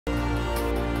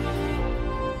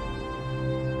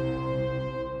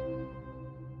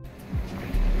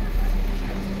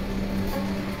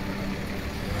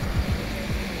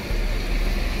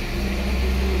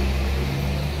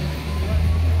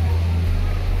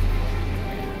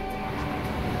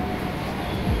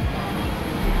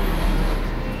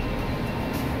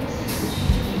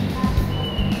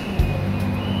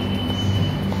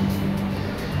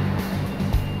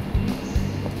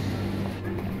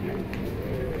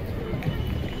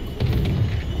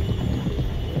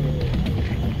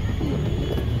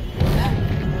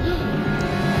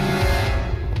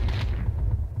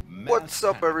What's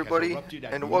up, everybody,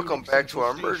 and welcome back to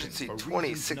our emergency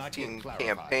 2016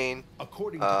 campaign.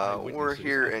 We're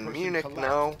here in Munich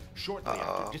now,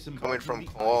 coming from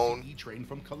Cologne.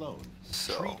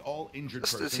 So,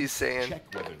 just as he's saying,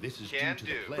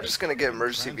 we're just going to get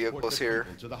emergency vehicles here,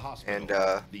 and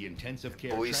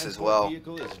police as well,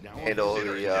 handle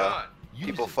the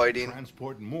people fighting. Yeah,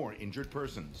 we're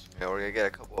going to get a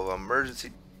couple of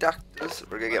emergency doctors.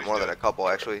 We're going to get more than a couple,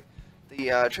 actually.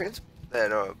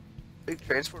 The big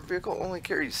transport vehicle only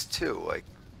carries two,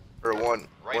 one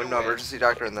emergency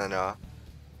doctor and then a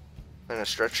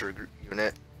stretcher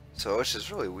unit. So it's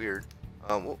just really weird.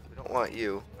 We don't want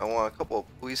you. I want a couple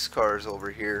of police cars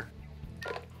over here.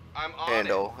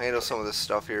 Handle some of this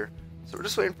stuff here. So we're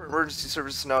just waiting for emergency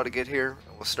services now to get here,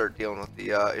 and we'll start dealing with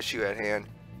the issue at hand.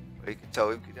 But you can tell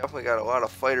we've definitely got a lot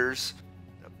of fighters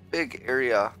in a big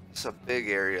area. It's a big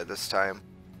area this time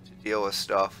to deal with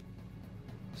stuff.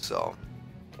 So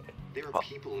there are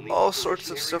people in the all sorts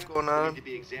of stuff going on. to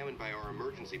be examined by our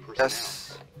emergency personnel.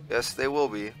 Yes, they will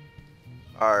be.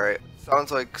 Alright, sounds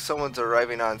like someone's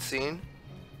arriving on scene.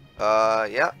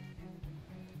 Yeah.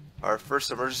 Our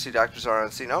first emergency doctors are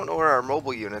on scene. I don't know where our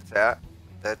mobile unit's at.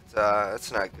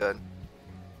 That's not good.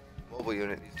 Mobile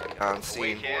unit needs to be on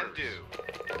scene.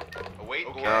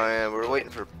 And we're waiting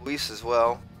for police as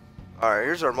well. Alright,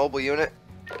 here's our mobile unit.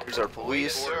 Here's our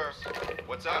police.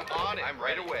 What's up? I'm on it. I'm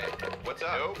right away. What's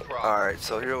up? No problem. Alright,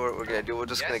 so here what we're gonna do, we're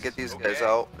just gonna get these guys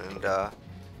out, and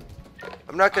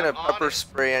I'm not gonna pepper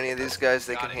spray any of these guys.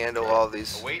 They can handle all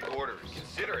these. Await orders.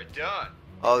 Consider it done.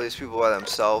 All these people by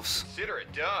themselves. Consider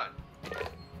it done.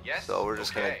 Yes. So we're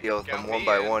just gonna deal with them one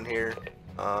by one here.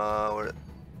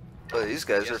 These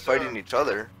guys are fighting each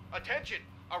other. Attention!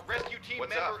 A rescue team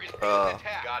member is being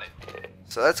attacked. Got it.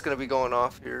 So that's gonna be going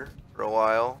off here for a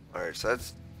while. Alright, so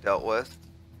that's dealt with.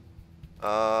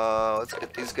 Let's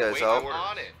get these guys out.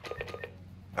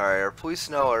 Alright, our police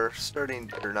now are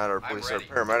starting, or not our police, our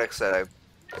paramedics that I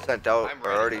sent out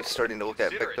are already starting to look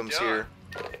at victims here.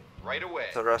 Right away.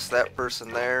 So arrest that person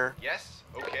there. Yes,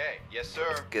 okay. Yes, sir.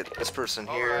 Let's get this person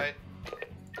here. Right.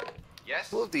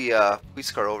 Yes. Move the police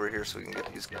car over here so we can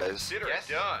get these guys. Consider it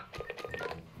done.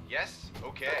 Yes,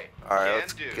 okay. Alright,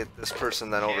 let's get this person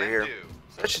then over here.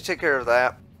 So that should take care of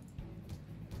that.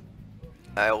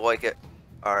 I like it.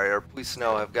 Alright, our police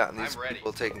now have gotten these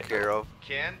people taken care of.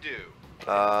 Can do.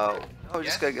 Now we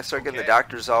just gotta start getting the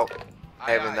doctors out,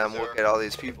 having them look at all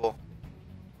these people.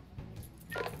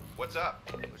 What's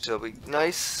up? Which will be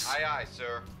nice. Aye, aye,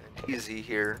 sir. And easy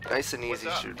here. Nice and easy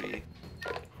should be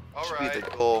Alright. the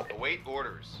goal. Await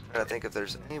orders. I'm trying to think if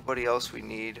there's anybody else we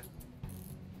need.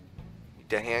 Need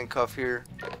to handcuff here.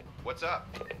 What's up?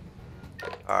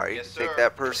 Alright, Yes, take sir.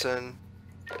 that person.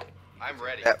 I'm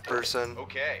ready. That person.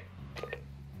 Okay.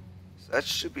 So that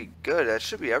should be good. That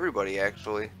should be everybody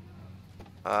actually.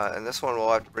 And this one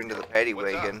we'll have to bring to the paddy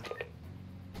wagon.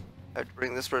 I have to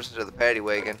bring this person to the paddy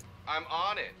wagon. I'm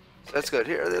on it. So that's good.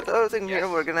 Here, the other thing here,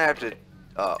 we're gonna have to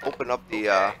open up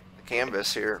the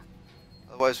canvas here.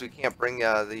 Otherwise, we can't bring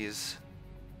these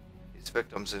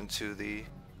victims into the.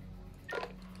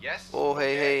 Yes. Oh,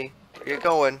 hey, where you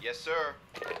going? Yes, sir.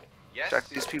 Yes. Check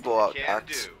these people out,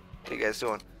 Docs. What are you guys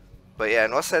doing? But yeah,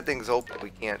 unless that thing's open, we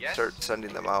can't start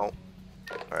sending them out.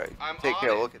 Alright, take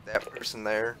a look at that person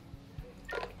there.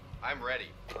 I'm ready.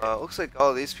 Looks like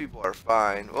all these people are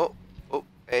fine. Oh,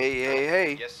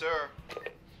 hey. Yes, sir.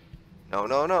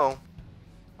 No.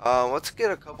 Let's get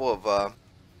a couple of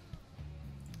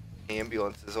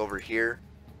ambulances over here,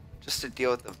 just to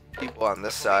deal with the people on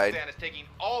this side. The police van is taking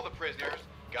all the prisoners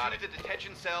to the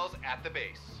detention cells at the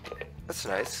base. That's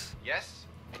nice. Yes.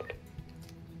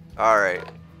 Alright.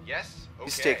 Yes. Okay.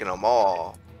 He's taking them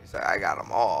all. He's like, I got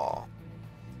them all.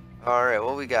 Alright,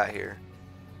 what we got here?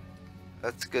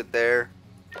 That's good there.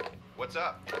 What's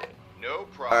up? No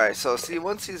problem. Alright, so see,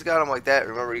 once he's got them like that,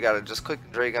 remember you gotta just click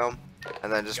and drag them,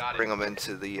 and then just bring them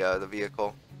into the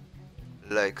vehicle.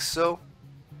 Like so.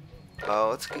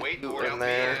 Let's get you in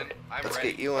there. Let's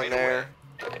get you in there.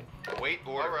 Wait,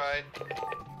 alright.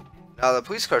 Now the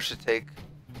police car should take.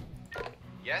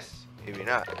 Yes. Maybe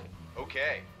not.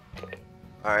 Okay.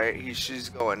 Alright, she's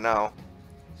going now.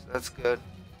 So that's good.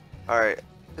 Alright,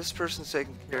 this person's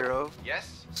taken care of.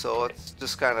 Yes. So let's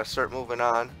just kind of start moving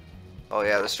on. Oh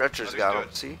yeah, the stretcher's got him.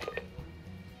 See?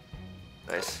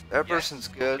 Nice. That person's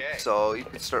good. Okay. So you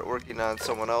can start working on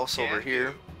someone else over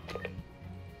here.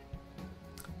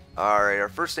 Alright, our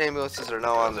first ambulances are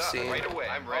now on the scene. Right away.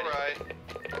 I'm ready.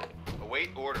 Alright. Await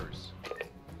orders.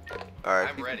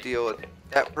 Alright, we can deal with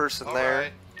that person there.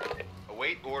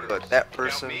 Await orders. But that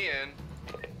person. Count me in.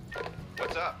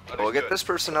 What's up? We'll get this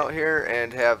person out here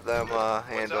and have them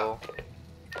handle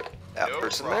that No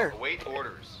person problem. there. Await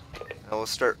orders. And we'll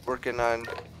start working on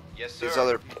Yes, sir. these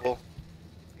other people,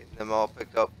 getting them all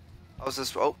picked up. How's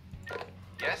this? Oh,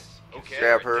 Yes. Okay.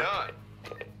 grab we're her. Done.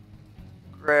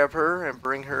 Grab her and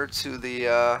bring her to the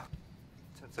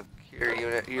intensive care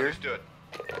unit here. Understood.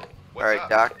 All right, up?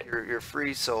 Doc, you're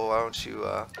free, so why don't you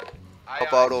Aye,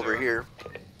 help aye, out over sir. here?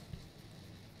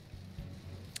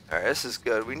 All right, this is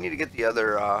good. We need to get the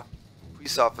other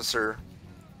police officer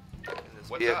in this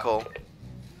What's vehicle,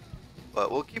 but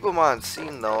we'll keep him on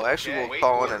scene though. Actually, Okay, we'll wait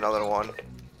call in orders. another one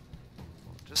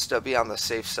just to be on the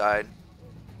safe side.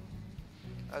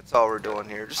 That's all we're doing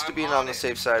here. Just to I'm be on on the it.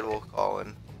 safe side, we'll call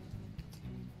in.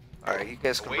 All right, you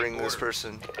guys can Await bring this orders.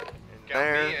 person in Count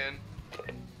there. me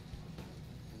in.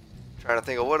 Trying to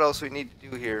think of what else we need to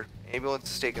do here.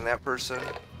 Ambulance is taking that person.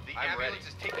 The ambulance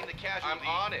is taking the casualty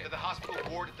to the hospital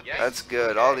ward at the base. That's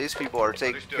good. Okay. All these people are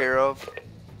taken Understood. care of.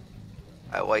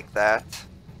 I like that.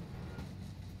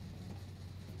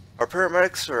 Our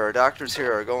paramedics or our doctors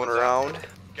here are going What's up? around Count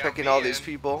checking me all these in.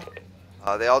 people.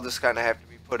 They all just kind of have to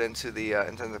be put into the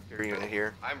intensive care unit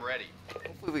here. I'm ready.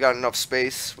 Hopefully we got enough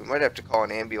space. We might have to call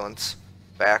an ambulance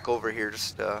back over here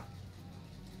just to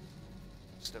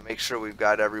make sure we've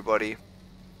got everybody.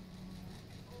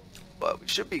 But we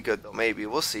should be good though, maybe.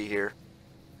 We'll see here.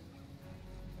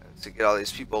 To get all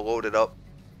these people loaded up.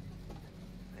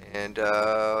 And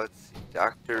let's see,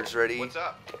 doctor's ready. What's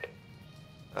up?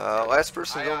 Last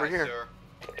person's Aye, over aye, here. Sir.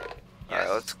 Alright, Yes,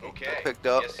 let's get okay. picked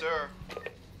up Yes, sir.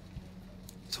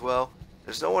 as well.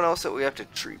 There's no one else that we have to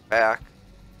treat back.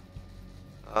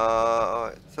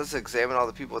 It says examine all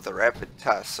the people with the rapid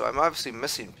test. So I'm obviously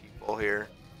missing people here.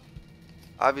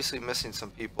 Obviously missing some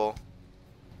people.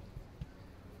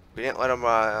 We didn't let them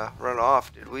run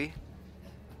off, did we?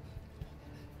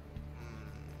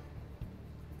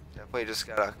 Definitely just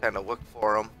gotta kind of look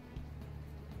for them.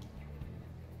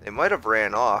 They might have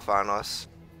ran off on us.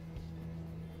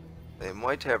 They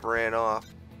might have ran off.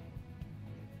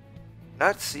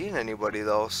 Not seeing anybody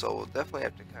though, so we'll definitely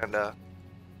have to kind of.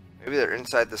 Maybe they're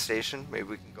inside the station. Maybe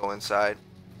we can go inside.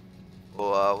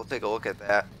 We'll take a look at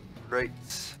that. Right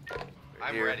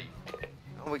I'm here. ready.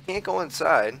 No, we can't go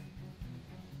inside.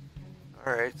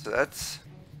 All right, so it's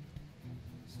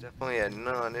definitely a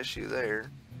non-issue there.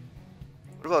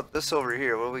 What about this over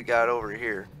here? What do we got over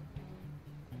here?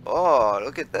 Oh,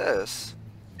 look at this.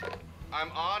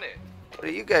 I'm on it. What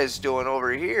are you guys doing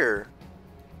over here?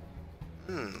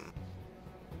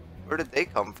 Where did they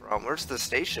come from? Where's the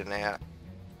station at?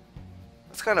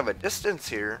 That's kind of a distance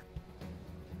here.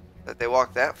 That they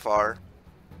walked that far.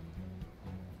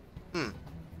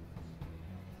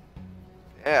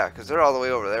 Yeah, because they're all the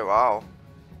way over there. Wow.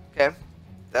 Okay.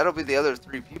 That'll be the other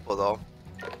 3 people though.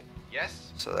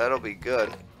 Yes. So that'll be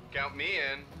good. Count me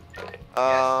in.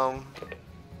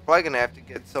 Probably gonna have to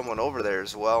get someone over there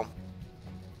as well.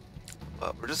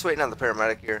 But we're just waiting on the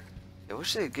paramedic here. I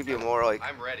wish they'd give you more like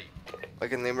I'm ready.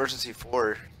 in the emergency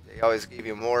 4. They always gave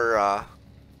you more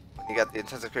when you got the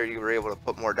intensive care. You were able to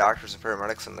put more doctors and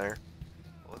paramedics in there.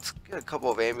 Let's get a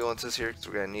couple of ambulances here because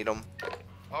we're gonna need them.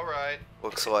 All right.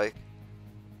 Looks like.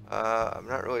 I'm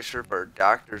not really sure if our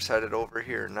doctor's headed over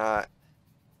here or not.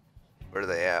 Where are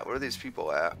they at? Where are these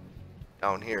people at?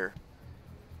 Down here.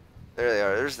 There they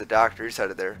are. There's the doctor. He's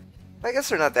headed there. I guess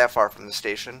they're not that far from the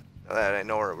station. Now that I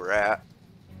know where we're at.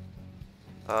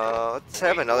 Let's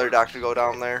have another doctor go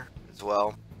down there as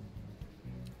well.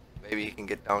 Maybe he can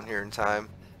get down here in time.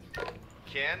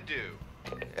 Can do.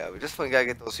 Yeah, we just gotta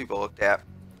get those people looked at.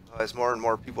 As more and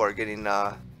more people are getting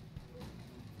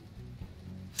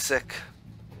sick,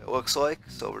 it looks like.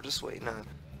 So we're just waiting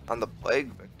on the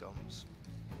plague victims.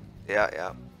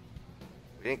 Yeah.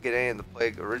 We didn't get any of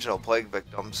the original plague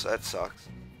victims. That sucks.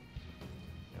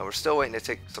 And we're still waiting to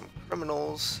take some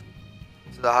criminals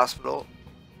to the hospital.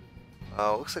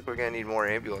 Looks like we're gonna need more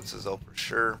ambulances though for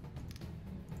sure.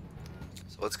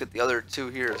 So let's get the other 2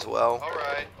 here as well. All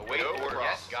right. Await order.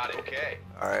 Yes. Got it. Okay.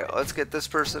 All right, let's get this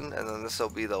person, and then this will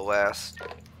be the last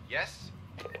Yes.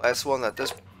 one that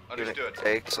this unit Understood. can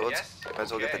take. So let's Yes. might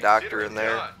as well get Okay. the doctor Consider in it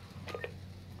there. done.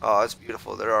 Oh, that's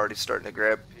beautiful. They're already starting to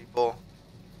grab people.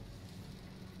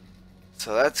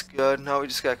 So that's good. Now we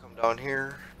just gotta come down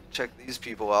here, check these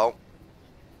people out.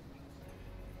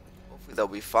 Hopefully they'll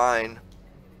be fine.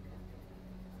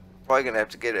 Probably gonna have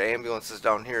to get ambulances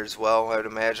down here as well, I would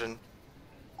imagine.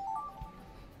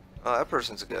 Oh, that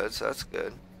person's good, so that's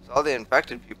good. So all the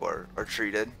infected people are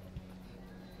treated.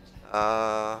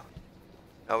 Now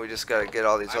we just gotta get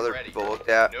all these I'm other ready. people looked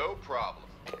at. No problem.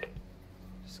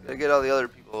 Just gotta get all the other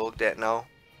people looked at now.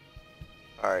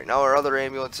 Alright, now our other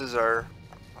ambulances are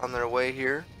on their way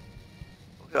here.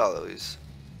 Look at all these.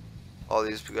 all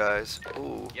these guys.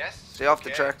 Ooh. Yes. Stay off the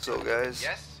Okay. tracks, though, guys.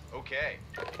 Yes. Okay.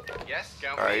 Yes.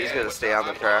 Count All right, me he's in. gonna What's stay up? on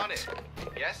the I'm tracks.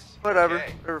 it. Yes. Whatever.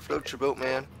 Okay. Whatever floats your boat,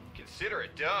 man. Consider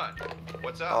it done.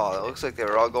 What's up? Oh, it looks like they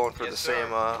were all going for Yes, the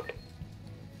sir.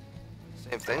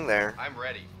 same thing there. I'm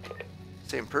ready.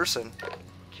 Same person.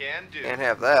 Can do. Can't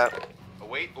have that.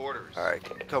 Await orders. All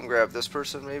right, come grab this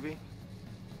person, maybe.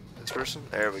 This person.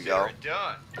 There we go. Consider it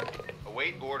done.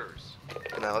 Await orders.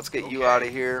 Now let's get you Okay. out of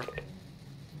here.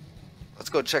 Let's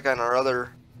go check on our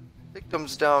other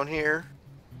victims down here.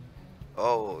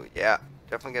 Oh yeah,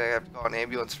 definitely gonna have to call an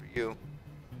ambulance for you.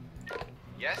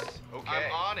 Yes. Okay.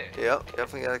 I'm on it. Yep,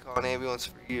 definitely gotta call an ambulance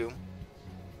for you.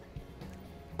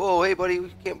 Whoa, hey buddy, you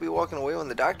can't be walking away when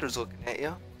the doctor's looking at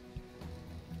you.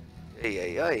 Hey,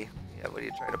 hey, hey. Yeah, what are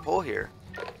you trying to pull here?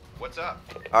 What's up?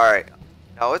 Alright,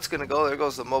 now it's gonna go. There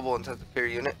goes the mobile intensive care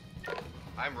unit.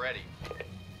 I'm ready.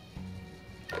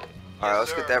 Alright, Yes,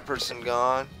 let's sir. get that person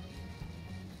gone.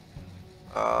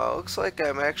 Looks like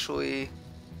I'm actually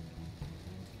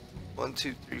 1,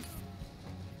 2, 3. Am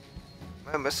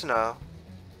I missing a?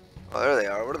 Oh, there they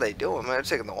are. What are they doing? Man, they're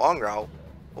taking the long route.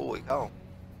 Holy cow.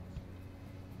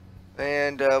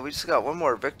 And we just got one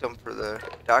more victim for the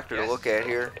doctor to Yes. look at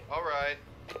here. All right.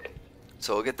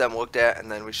 So we'll get them looked at,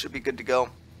 and then we should be good to go.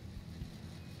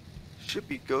 Should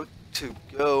be good to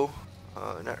go.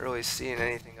 Not really seeing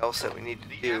anything else that we need to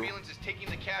The do. ambulance is taking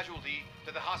the casualty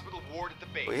to the hospital ward at the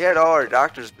base. We had all our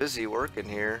doctors busy working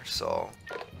here, so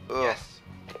Yes.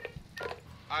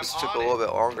 I'm this took a on little it.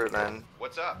 bit longer than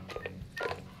What's up?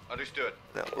 Understood.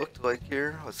 that looked like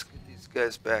here. Let's get these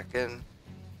guys back in.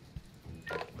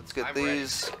 Let's get I'm ready.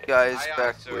 these guys Aye, aye,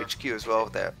 back sir. to HQ as well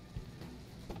with that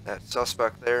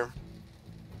suspect there.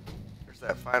 There's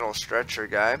that final stretcher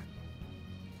guy.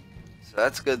 So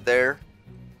that's good there.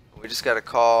 We just got to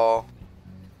call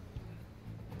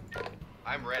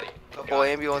I'm ready. a couple Got it.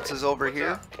 ambulances over What's here.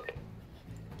 up?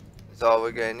 That's all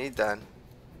we're gonna need then.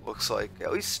 Looks like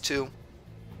at least 2.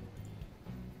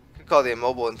 Could call the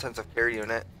mobile intensive care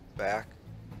unit back.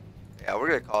 Yeah, we're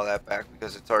gonna call that back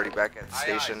because it's already back at the Aye,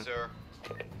 station. aye, sir.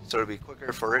 So it'll be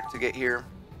quicker for it to get here.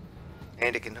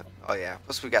 And it can, oh yeah,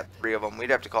 plus we got 3 of them. We'd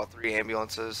have to call 3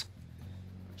 ambulances.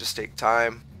 Just take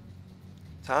time.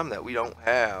 Time that we don't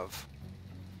have.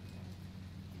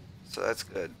 So that's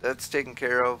good. That's taken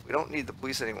care of. We don't need the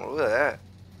police anymore. Look at that.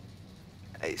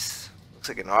 Nice. Looks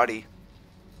like an Audi.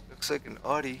 Looks like an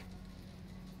Audi.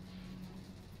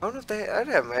 I don't know if they, I'd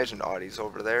have imagined Audis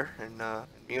over there in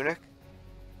Munich.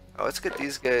 Oh, let's get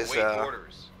these guys Await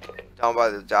orders. down by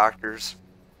the doctors.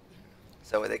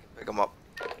 So that way they can pick them up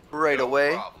right No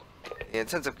away. problem. The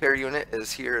intensive care unit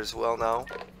is here as well now.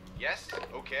 Yes.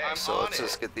 Okay. I'm So on let's it.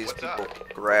 just get these What's people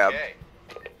up? grabbed. Okay.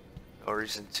 No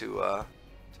reason to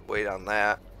wait on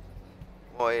that.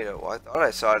 Wait, well, I thought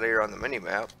I saw it here on the mini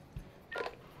map.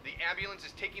 The ambulance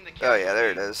is taking the Oh yeah, there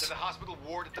it casualty is. to the hospital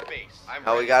ward at the base. I'm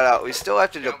Now we ready. got out. We still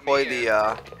have to Count deploy me the in.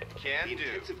 The Can do.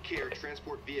 intensive care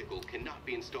transport vehicle cannot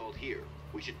be installed here.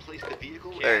 We should place the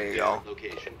vehicle There at a you different go.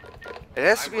 location. It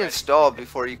has to I'm be ready. installed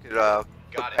before you could put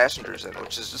Got it. passengers in,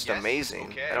 which is just Yes, amazing.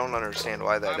 okay. I don't understand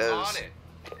why that I'm is. on it.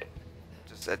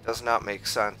 Just that does not make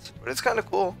sense. But it's kind of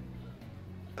cool.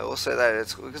 I will say that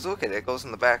it's because look at it, it goes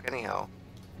in the back anyhow.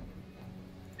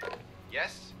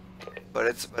 Yes.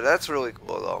 But that's really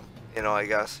cool though. You know, I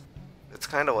guess it's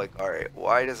kind of like, all right,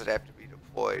 why does it have to be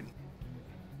deployed?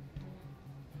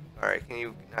 All right, can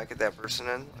you not get that person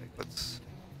in? Like, what's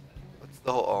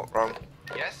the whole wrong?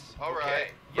 Yes. All right.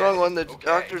 Wrong Yes. one. The Okay.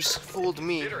 doctors fooled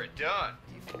me. Consider it done.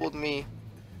 He fooled me.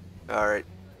 All right.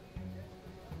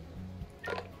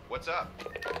 What's up?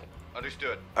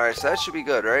 Understood. All right, so that should be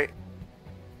good, right?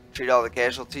 Treat all the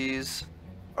casualties.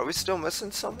 Are we still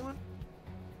missing someone?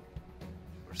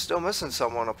 We're still missing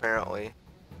someone apparently.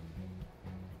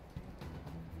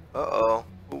 Uh-oh.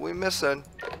 Who we missing?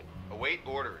 Await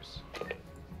orders.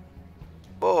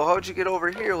 Whoa, how'd you get over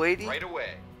here, lady? Right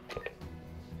away.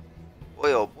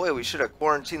 Boy, oh boy, we should have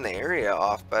quarantined the area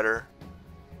off better.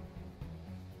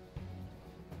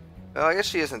 Well, I guess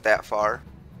she isn't that far.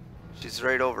 She's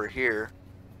right over here.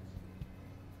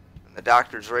 And the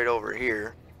doctor's right over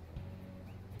here.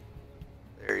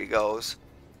 There he goes.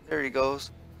 There he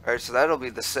goes. Alright, so that'll be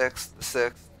the 6th.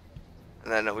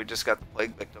 And then we just got the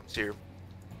plague victims here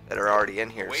that are already in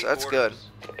here. Await So that's good. orders.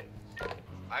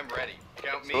 I'm ready.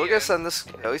 Count me So we're gonna in. send this,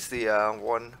 at least the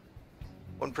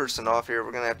one person off here.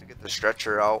 We're gonna have to get the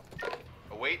stretcher out.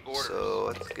 Await orders. So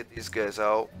let's get these guys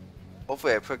out.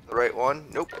 Hopefully I picked the right one.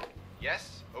 Nope.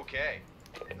 Yes. Okay.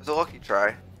 It was a lucky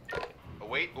try.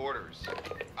 Await orders.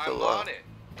 I'm So, on it.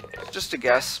 It's just a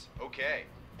guess. Okay.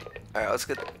 Alright, let's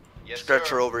get Yes, stretcher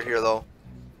sir. over here though.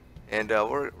 And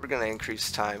we're going to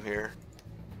increase time here,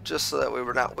 just so that way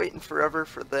we're not waiting forever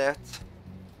for that.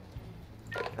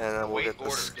 And then we'll get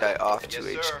this guy off to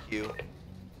HQ.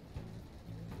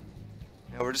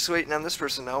 Now we're just waiting on this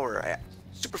person now. We're at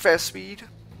super fast speed.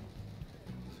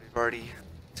 We've already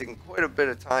taken quite a bit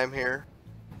of time here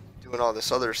doing all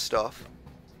this other stuff.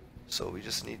 So we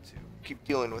just need to keep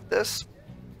dealing with this.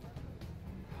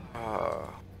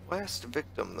 Last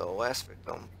victim though, last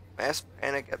victim. Mass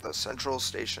panic at the central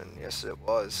station. Yes, it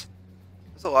was.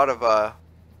 There's a lot of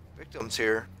victims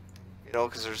here, you know,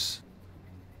 because there's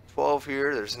 12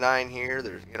 here, there's 9 here,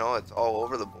 there's, you know, it's all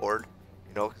over the board,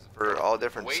 you know, for all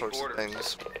different sorts of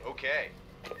things. Okay.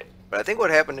 But I think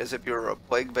what happened is if you were a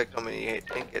plague victim and you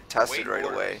didn't get tested right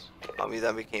away, you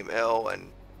then became ill and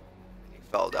you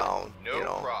fell down, No you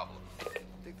know. problem.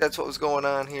 I think that's what was going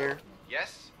on here.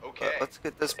 Yes, okay. But let's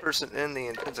get this person in the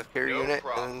intensive care No unit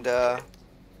problem. and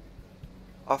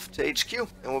off to HQ,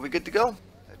 and we'll be good to go.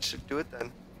 That should do it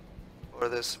then for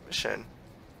this mission.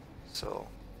 So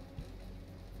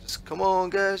just come on,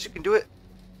 guys, you can do it.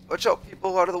 Watch out,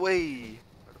 people, out of the way,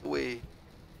 out of the way.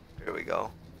 There we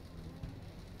go.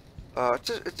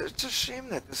 It's a shame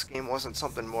that this game wasn't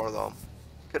something more though.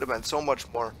 Could have been so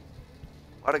much more.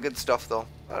 A lot of good stuff though.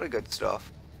 A lot of good stuff.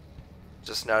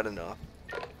 Just not enough.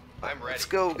 I'm ready. Let's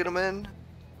go, get them in.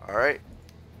 All right.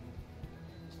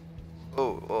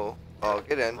 Oh,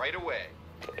 get in. Right away.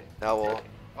 Now we'll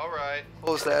All right.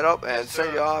 close that up and Yes, send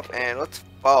sir. you off, and let's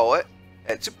follow it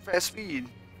at super fast speed.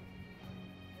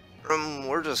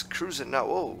 We're just cruising now.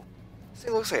 Whoa, this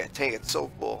thing looks like a tank. It's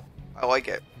so cool. I like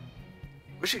it.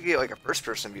 We should get like a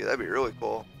first-person view. That'd be really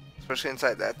cool, especially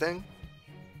inside that thing.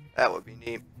 That would be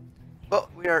neat.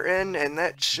 But we are in, and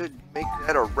that should make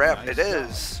that a wrap. It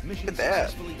is. Look at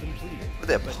that. Look at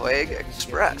that Plague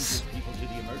Express.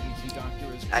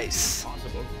 Nice.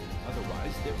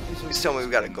 Please tell me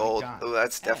we got a gold. Oh,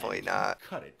 that's definitely not.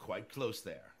 Cut it quite close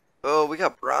there. Oh, we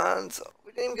got bronze.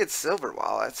 We didn't even get silver.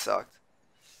 Wow, that sucked.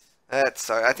 That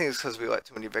sucked. I think it's because we let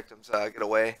too many victims get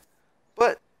away.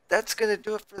 But that's going to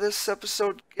do it for this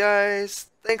episode, guys.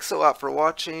 Thanks a lot for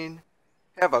watching.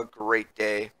 Have a great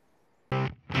day.